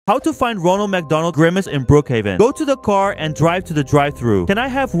How to find Ronald McDonald Grimace in Brookhaven. Go to the car and drive to the drive-thru. Can I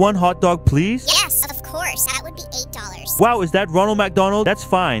have one hot dog, please? Yes, of course. That would be $8. Wow, is that Ronald McDonald? That's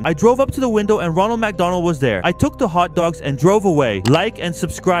fine. I drove up to the window and Ronald McDonald was there. I took the hot dogs and drove away. Like and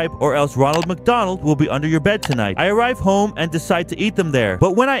subscribe or else Ronald McDonald will be under your bed tonight. I arrive home and decide to eat them there.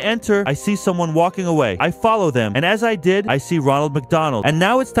 But when I enter, I see someone walking away. I follow them, and as I did, I see Ronald McDonald. And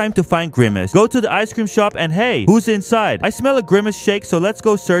now it's time to find Grimace. Go to the ice cream shop and hey, who's inside? I smell a Grimace shake, so let's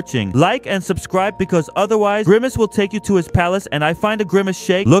go searching. Like and subscribe because otherwise Grimace will take you to his palace, and I find a Grimace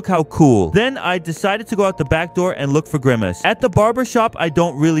shake. Look how cool. Then I decided to go out the back door and look for Grimace. At the barber shop, I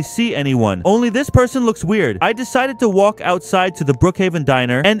don't really see anyone. Only this person looks weird. I decided to walk outside to the Brookhaven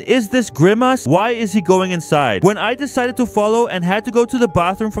diner. And is this Grimace? Why is he going inside? When I decided to follow and had to go to the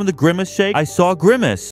bathroom from the Grimace shake, I saw Grimace.